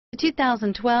The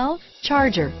 2012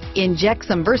 Charger. Inject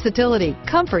some versatility,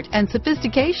 comfort, and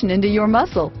sophistication into your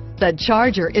muscle. The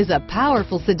Charger is a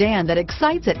powerful sedan that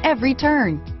excites at every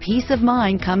turn. Peace of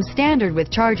mind comes standard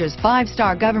with Charger's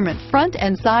 5-star government front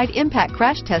and side impact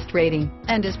crash test rating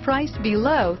and is priced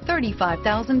below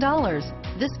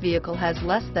 $35,000. This vehicle has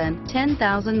less than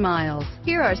 10,000 miles.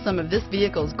 Here are some of this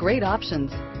vehicle's great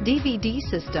options: DVD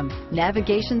system,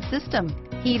 navigation system,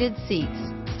 heated seats,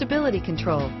 stability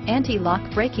control, anti-lock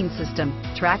braking system,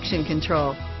 traction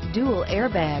control, dual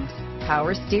airbags,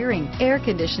 power steering, air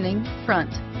conditioning, front,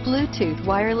 Bluetooth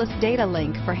wireless data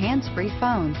link for hands-free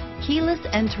phone, keyless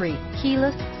entry,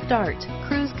 keyless start,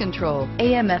 cruise control,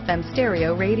 AM/FM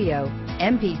stereo radio,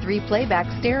 MP3 playback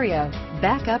stereo,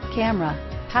 backup camera,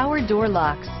 power door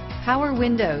locks, power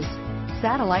windows,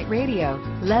 satellite radio,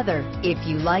 leather. If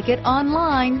you like it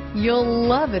online, you'll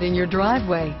love it in your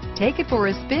driveway. Take it for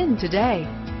a spin today.